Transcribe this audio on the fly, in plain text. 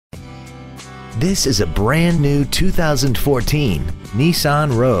This is a brand new 2014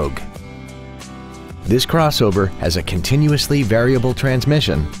 Nissan Rogue. This crossover has a continuously variable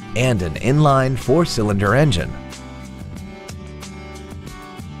transmission and an inline 4-cylinder engine.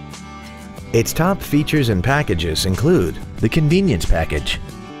 Its top features and packages include the convenience package,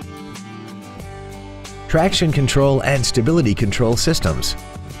 traction control and stability control systems,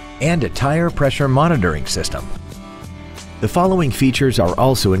 and a tire pressure monitoring system. The following features are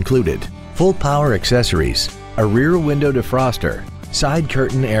also included: full power accessories, a rear window defroster, side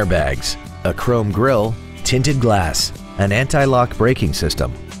curtain airbags, a chrome grille, tinted glass, an anti-lock braking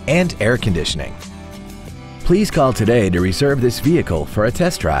system, and air conditioning. Please call today to reserve this vehicle for a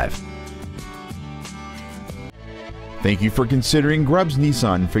test drive. Thank you for considering Grubbs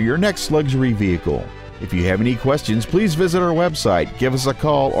Nissan for your next luxury vehicle. If you have any questions, please visit our website, give us a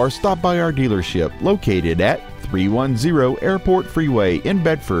call, or stop by our dealership located at 310 Airport Freeway in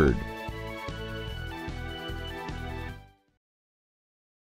Bedford.